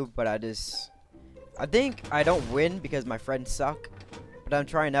noob, but I think I don't win because my friends suck. But I'm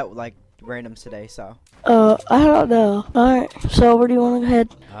trying out like randoms today, so. I don't know. Alright, so where do you want to head?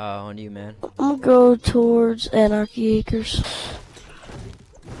 On you, man. I'm gonna go towards Anarchy Acres.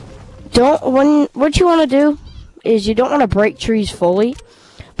 What you want to do is you don't want to break trees fully,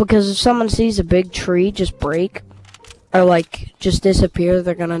 because if someone sees a big tree just break, or like just disappear,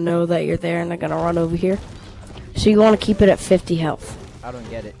 they're gonna know that you're there and they're gonna run over here. So you want to keep it at 50 health. I don't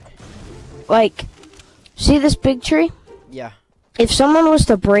get it. Like, see this big tree? Yeah. If someone was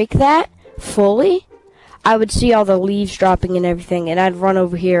to break that fully, I would see all the leaves dropping and everything, and I'd run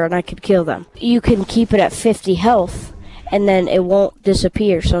over here and I could kill them. You can keep it at 50 health, and then it won't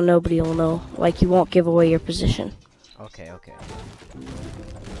disappear, so nobody will know. Like, you won't give away your position. Okay.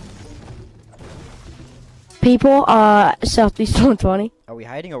 People, Southeast 120. Are we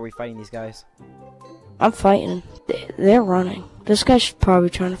hiding or are we fighting these guys? I'm fighting. They're running. This guy's probably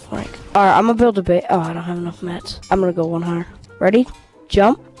trying to flank. Alright, I'm gonna build a base. Oh, I don't have enough mats. I'm gonna go one higher. Ready?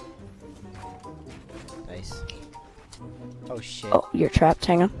 Jump. Nice. Oh, shit. Oh, you're trapped.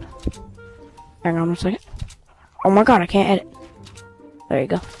 Hang on. Hang on a second. Oh my god, I can't edit. There you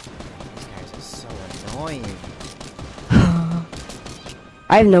go. These guys are so annoying.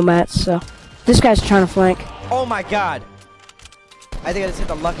 I have no mats, so. This guy's trying to flank. Oh my god! I think I just hit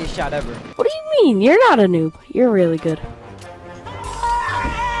the luckiest shot ever. What do you mean? You're not a noob. You're really good.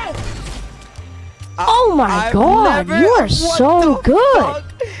 Oh my god, you are so good!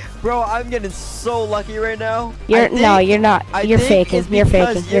 Bro, I'm getting so lucky right now. No, you're not. You're faking. You're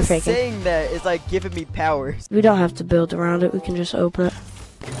faking. You're faking. Saying that is like giving me powers. We don't have to build around it. We can just open it.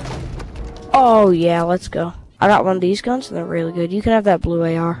 Oh, yeah. Let's go. I got one of these guns, and they're really good. You can have that blue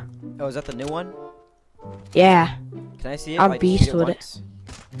AR. Oh, is that the new one? Yeah. Can I see it? I'm like, beast with once?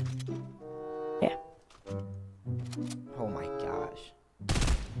 Yeah. Oh my gosh.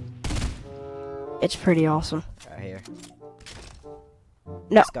 It's pretty awesome. Right here.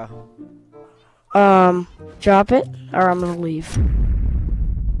 No. Let's go. Drop it, or I'm gonna leave.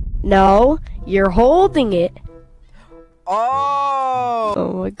 No, you're holding it. Oh!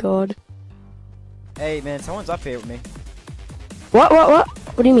 Oh my god. Hey, man, someone's up here with me. What?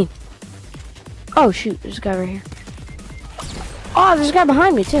 What do you mean? Oh, shoot, there's a guy right here. Oh, there's a guy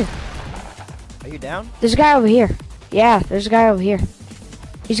behind me, too. Are you down? There's a guy over here. Yeah, there's a guy over here.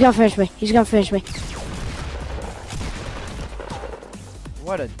 He's gonna finish me. He's gonna finish me.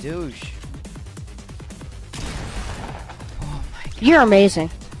 What a douche. You're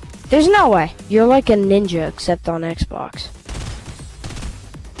amazing. There's no way. You're like a ninja, except on Xbox.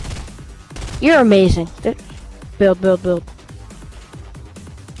 You're amazing. Build.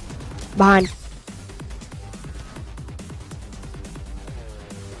 Behind.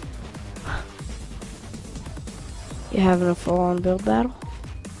 You having a full-on build battle?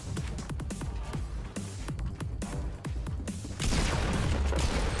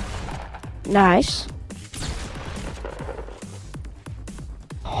 Nice.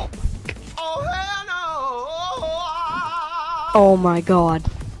 Oh my god.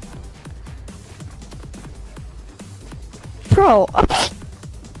 Bro.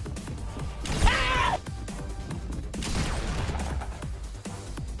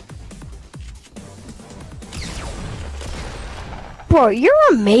 Bro, you're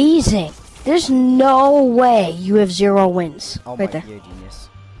amazing. There's no way you have 0 wins. Oh right my, there. you're a genius.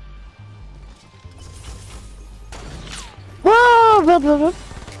 Whoa, build.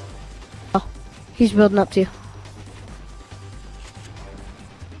 Oh, he's building up to you.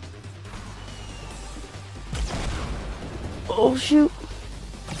 Oh shoot.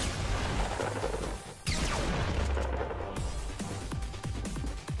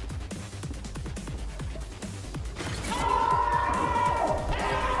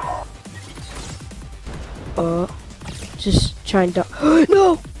 Just trying to.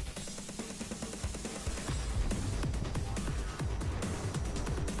 No!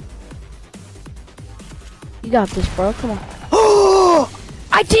 You got this, bro. Come on. Oh!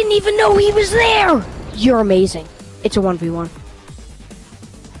 I didn't even know he was there! You're amazing. It's a 1v1.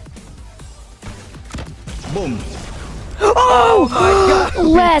 Boom. Oh my god!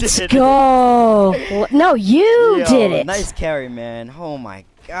 Let's go! No, you did it! Nice carry, man. Oh my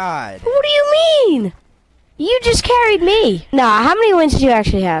god. What do you mean? You just carried me. Nah, how many wins do you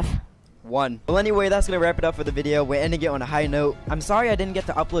actually have? 1. Well, anyway, that's gonna wrap it up for the video. We're ending it on a high note. I'm sorry I didn't get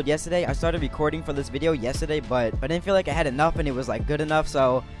to upload yesterday. I started recording for this video yesterday, but I didn't feel like I had enough and it was like good enough,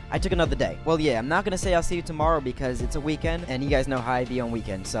 so I took another day. Well, yeah, I'm not gonna say I'll see you tomorrow because it's a weekend, and you guys know how I be on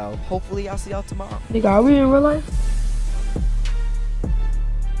weekends, so hopefully I'll see y'all tomorrow. Nigga, are we in real life?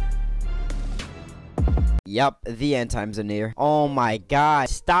 Yup, the end times are near. Oh my god.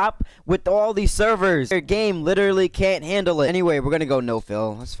 Stop with all these servers. Your game literally can't handle it. Anyway, we're gonna go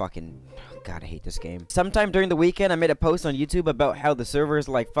no-fill. Let's fucking... God, I hate this game. Sometime during the weekend, I made a post on YouTube about how the servers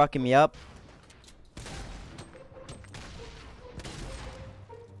like fucking me up.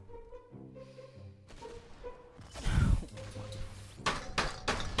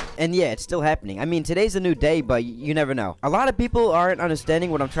 And yeah, it's still happening. I mean, today's a new day, but you never know. A lot of people aren't understanding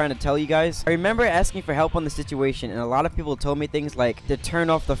what I'm trying to tell you guys. I remember asking for help on the situation, and a lot of people told me things like to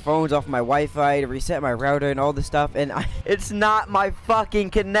turn off the phones off my Wi-Fi, to reset my router, and all this stuff. And it's not my fucking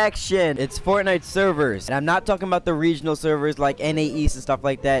connection. It's Fortnite servers. And I'm not talking about the regional servers like NA East and stuff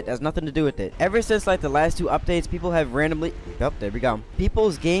like that. It has nothing to do with it. Ever since like the last 2 updates, people have randomly... Oh, there we go.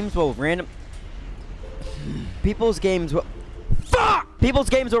 People's games will People's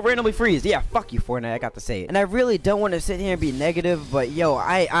games will randomly freeze. Yeah, fuck you, Fortnite. I got to say it. And I really don't want to sit here and be negative, but yo,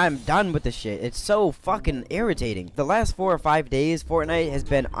 I'm done with this shit. It's so fucking irritating. The last 4 or 5 days, Fortnite has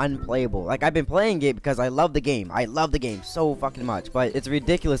been unplayable. Like, I've been playing it because I love the game. I love the game so fucking much, but it's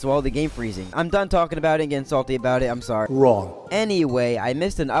ridiculous with all the game freezing. I'm done talking about it and getting salty about it. I'm sorry. Wrong. Anyway, I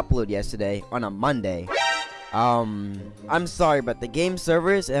missed an upload yesterday on a Monday. I'm sorry, but the game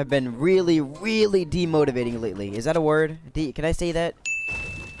servers have been really demotivating lately. Is that a word? Can I say that?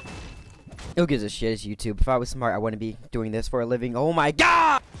 Who gives a shit? It's YouTube. If I was smart, I wouldn't be doing this for a living. Oh my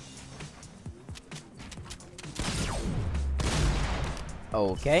god!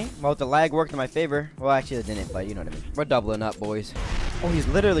 Okay. Well, the lag worked in my favor. Well, actually, it didn't, but you know what I mean. We're doubling up, boys. Oh, he's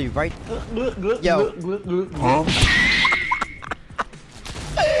literally right. Yo. Huh?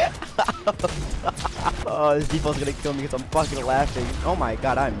 Oh, this default's gonna kill me because I'm fucking laughing. Oh my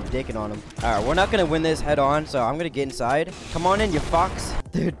god, I'm dicking on him. Alright, we're not gonna win this head on, so I'm gonna get inside. Come on in, you fox.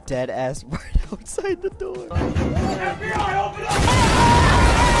 They're dead ass right outside the door. FBI, open up!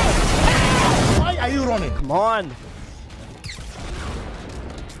 Why are you running? Come on.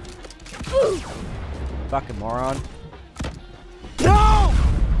 Fucking moron. No!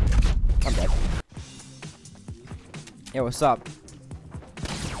 I'm dead. Yo, what's up?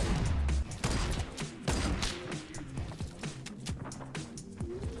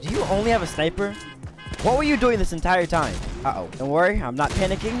 Do you only have a sniper? What were you doing this entire time? Uh-oh. Don't worry, I'm not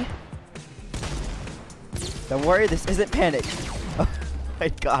panicking. Don't worry, this isn't panic. Oh my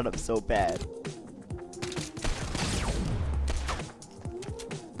god, I'm so bad.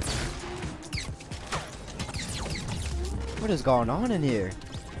 What is going on in here?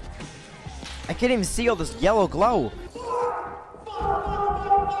 I can't even see all this yellow glow.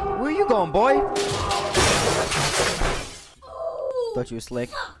 Where are you going, boy? Thought you were slick.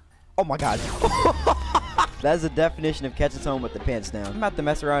 Oh my god. That's the definition of catching someone with the pants down. I'm about to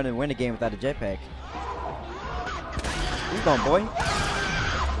mess around and win a game without a jetpack. Where you going, boy?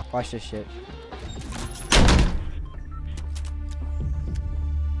 Watch this shit.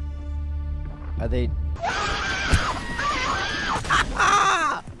 Are they...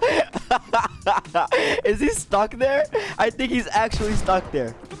 Is he stuck there? I think he's actually stuck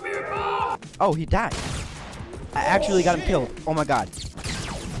there. Oh, he died. I actually got him killed. Oh my god.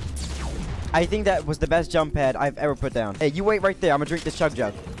 I think that was the best jump pad I've ever put down. Hey, you wait right there. I'm gonna drink this chug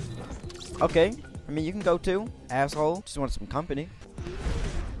jug. Okay. I mean, you can go too, asshole. Just want some company.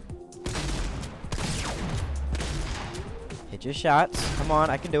 Hit your shots. Come on,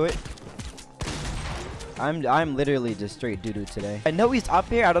 I can do it. I'm literally just straight doo-doo today. I know he's up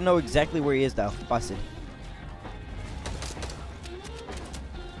here. I don't know exactly where he is though. Busted.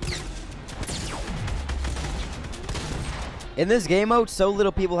 In this game mode, so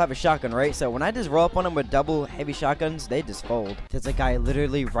little people have a shotgun, right? So when I just roll up on them with double heavy shotguns, they just fold. There's a guy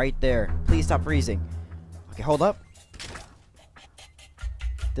literally right there. Please stop freezing. Okay, hold up.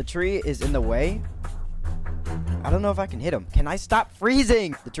 The tree is in the way. I don't know if I can hit him. Can I stop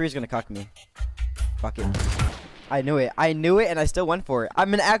freezing? The tree's gonna cuck me. Fuck it. I knew it. I knew it, and I still went for it.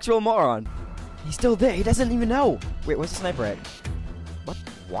 I'm an actual moron. He's still there. He doesn't even know. Wait, where's the sniper at? What?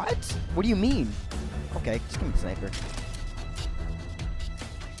 What? What do you mean? Okay, just give me the sniper.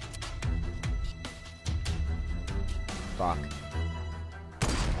 Fuck.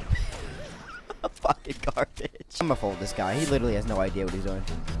 Fucking garbage. I'm gonna fold this guy. He literally has no idea what he's doing.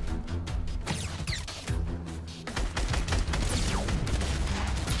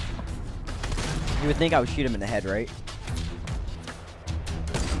 You would think I would shoot him in the head, right?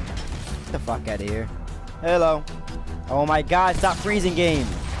 Get the fuck out of here. Hello. Oh my god, stop freezing game.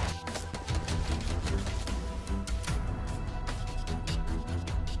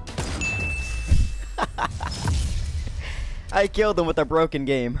 I killed him with a broken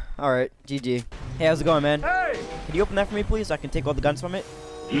game. Alright, GG. Hey, how's it going, man? Hey! Can you open that for me, please, so I can take all the guns from it?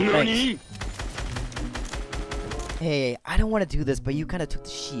 Thanks. Hey, I don't want to do this, but you kind of took the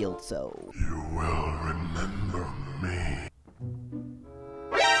shield, so... You will remember me.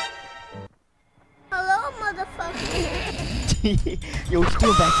 Hello, motherfucker. Yo, what you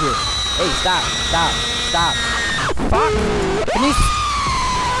doing back here? Hey, stop, stop, stop. Fuck! Can you...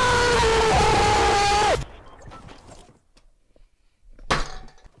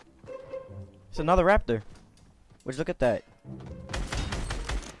 It's another raptor. Would you look at that?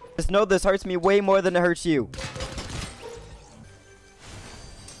 Just know this hurts me way more than it hurts you.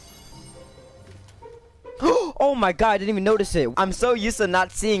 Oh my god, I didn't even notice it. I'm so used to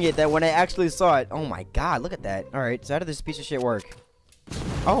not seeing it that when I actually saw it. Oh my god, look at that. Alright, so how did this piece of shit work?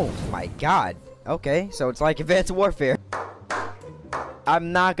 Oh my god. Okay, so it's like Advanced Warfare.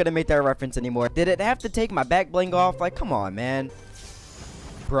 I'm not gonna make that reference anymore. Did it have to take my back bling off? Like, come on, man.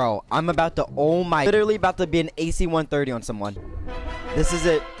 Bro, I'm about to, oh my, literally about to be an AC-130 on someone. This is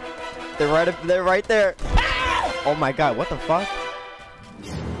it. They're right up, they're right there. Oh my god, what the fuck?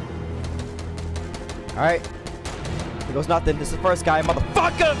 Alright. Here goes nothing. This is the first guy,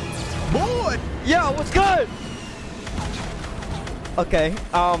 motherfucker! Boy! Yo, what's good? Okay,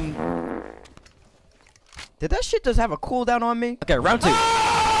 did that shit just have a cooldown on me? Okay, round 2.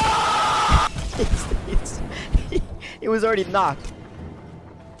 He was already knocked.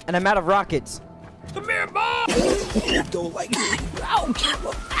 And I'm out of rockets. Come here, Bob! Don't like it.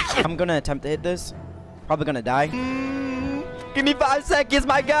 I'm gonna attempt to hit this. Probably gonna die. Give me 5 seconds,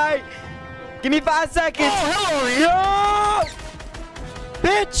 my guy! Give me 5 seconds! Oh, hell yeah!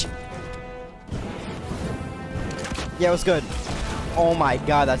 bitch! Yeah, what's good? Oh my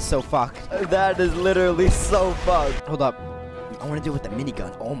god, that's so fucked. That is literally so fucked. Hold up. I want to do it with the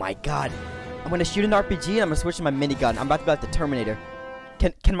minigun. Oh my god. I'm going to shoot an RPG and I'm going to switch to my minigun. I'm about to be like the Terminator.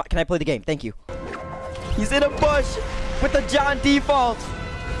 Can I play the game? Thank you. He's in a bush with the John default.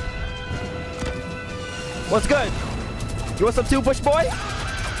 What's good? You want some too, bush boy?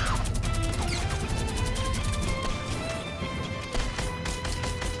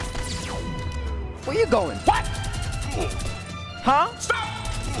 Where you going? What? Huh?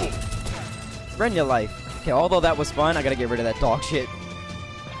 Stop! Run your life. Okay, although that was fun, I gotta get rid of that dog shit.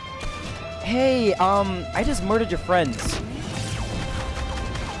 Hey, I just murdered your friends.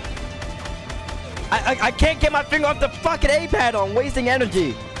 I can't get my finger off the fucking A paddle. I'm wasting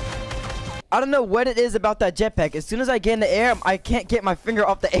energy. I don't know what it is about that jetpack. As soon as I get in the air, I can't get my finger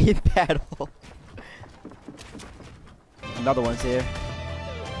off the A paddle. Another one's here.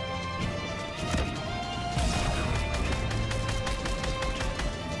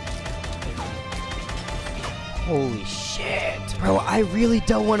 Holy shit. Bro, I really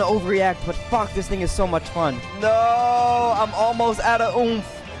don't want to overreact, but fuck, this thing is so much fun. No, I'm almost out of oomph.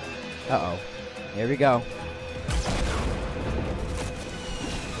 Uh-oh. Here we go.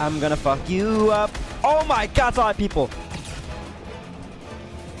 I'm gonna fuck you up. Oh my god, it's a lot of people.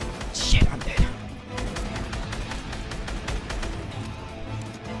 Shit, I'm dead.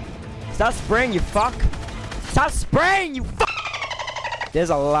 Stop spraying, you fuck. Stop spraying, you fuck. There's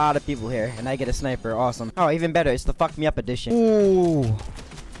a lot of people here, and I get a sniper. Awesome. Oh, even better. It's the fuck me up edition. Ooh.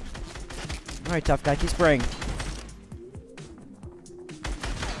 Alright, tough guy. Keep spraying.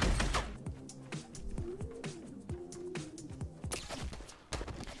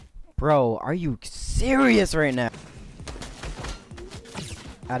 Bro, are you serious right now?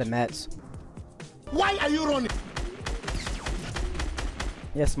 Out of mats. Why are you running?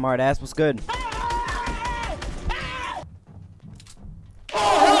 Yeah, smart ass. What's good?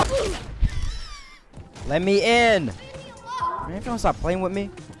 Let me in! Man, if you don't stop playing with me.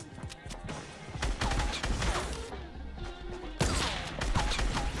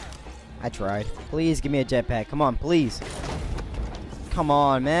 I tried. Please give me a jetpack. Come on, please. Come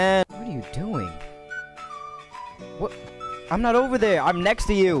on, man. What are you doing? What? I'm not over there. I'm next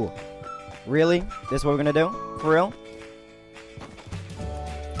to you. Really? This is what we're gonna do? For real?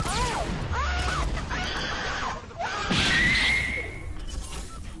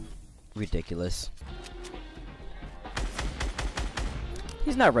 Ridiculous.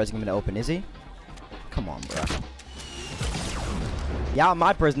 He's not resing him in the open, is he? Come on, bro. Y'all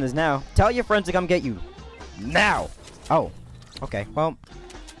my prisoners now. Tell your friends to come get you. Now! Oh. Okay, well.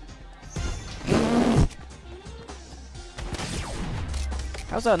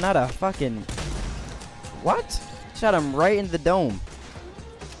 How's that not a fucking... What? Shot him right in the dome.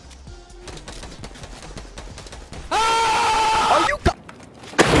 Ah! Are you...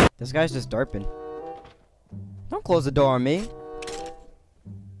 This guy's just derping. Don't close the door on me.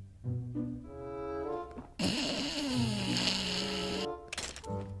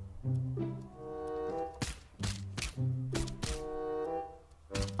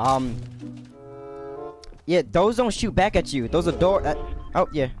 Yeah, those don't shoot back at you. Those are door. Oh,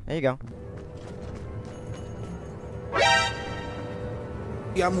 yeah, there you go.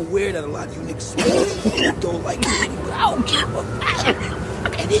 Yeah, I'm aware that a lot of you niggas don't like it, but I don't give a fuck.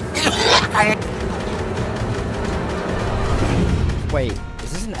 Wait,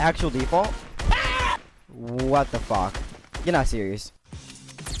 is this an actual default? What the fuck? You're not serious.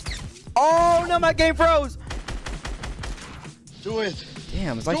 Oh no, my game froze! Do it.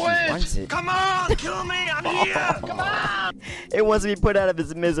 Damn, it's like she wants it. Come on, kill me, I'm here. Come on. It wants to be put out of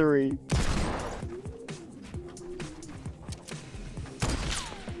its misery.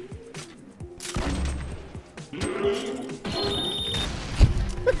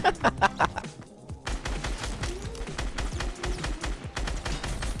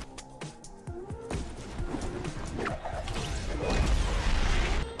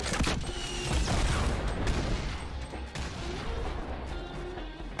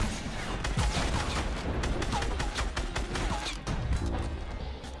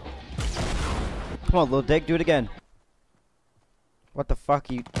 Come on, little dick, do it again. What the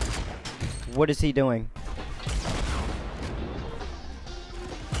fuck you... What is he doing?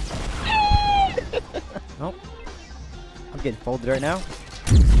 Nope. I'm getting folded right now.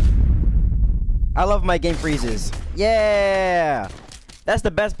 I love my game freezes. Yeah! That's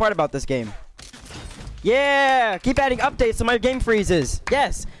the best part about this game. Yeah! Keep adding updates to my game freezes.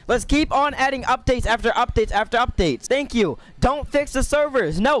 Yes! Let's keep on adding updates after updates after updates. Thank you. Don't fix the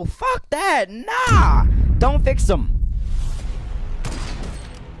servers. No, fuck that. Nah! Don't fix them.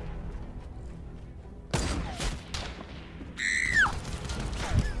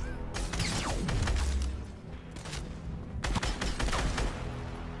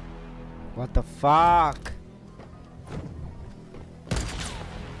 Fuck.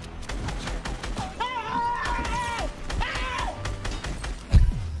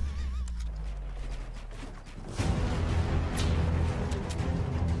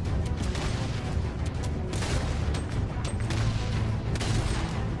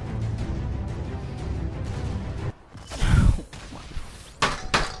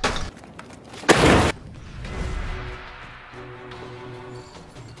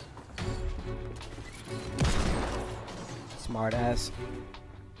 Smart ass.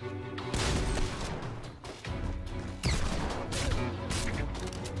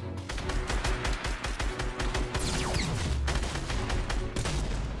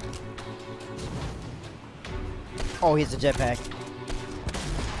 Oh, he's a jetpack.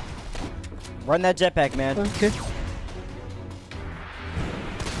 Run that jetpack, man. Okay.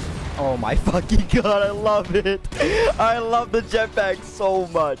 Oh my fucking god, I love it. I love the jetpack so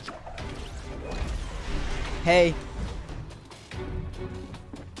much. Hey.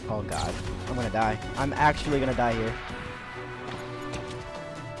 Oh god, I'm gonna die. I'm actually gonna die here.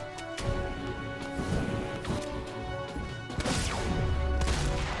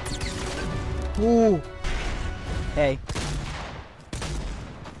 Ooh. Hey.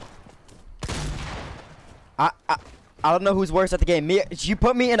 I don't know who's worse at the game. Me, you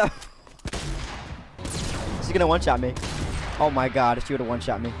put me in a. She's gonna one-shot me. Oh my god, she would've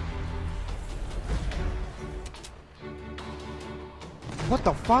one-shot me. What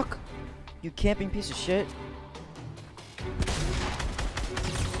the fuck? You camping piece of shit.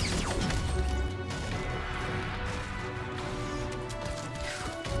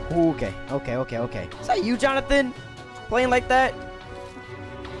 Ooh, okay. Is that you, Jonathan? Playing like that?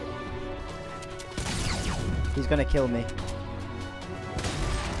 He's gonna kill me.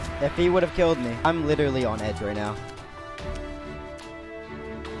 If he would have killed me. I'm literally on edge right now.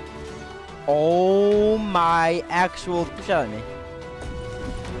 Oh my actual... Shut at me.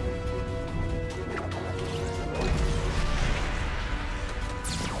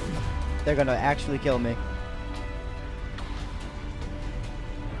 They're gonna actually kill me.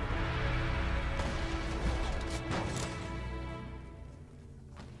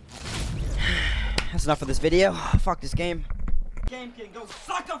 That's enough for this video. Fuck this game. Game can go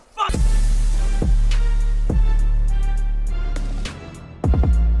suck a fuck.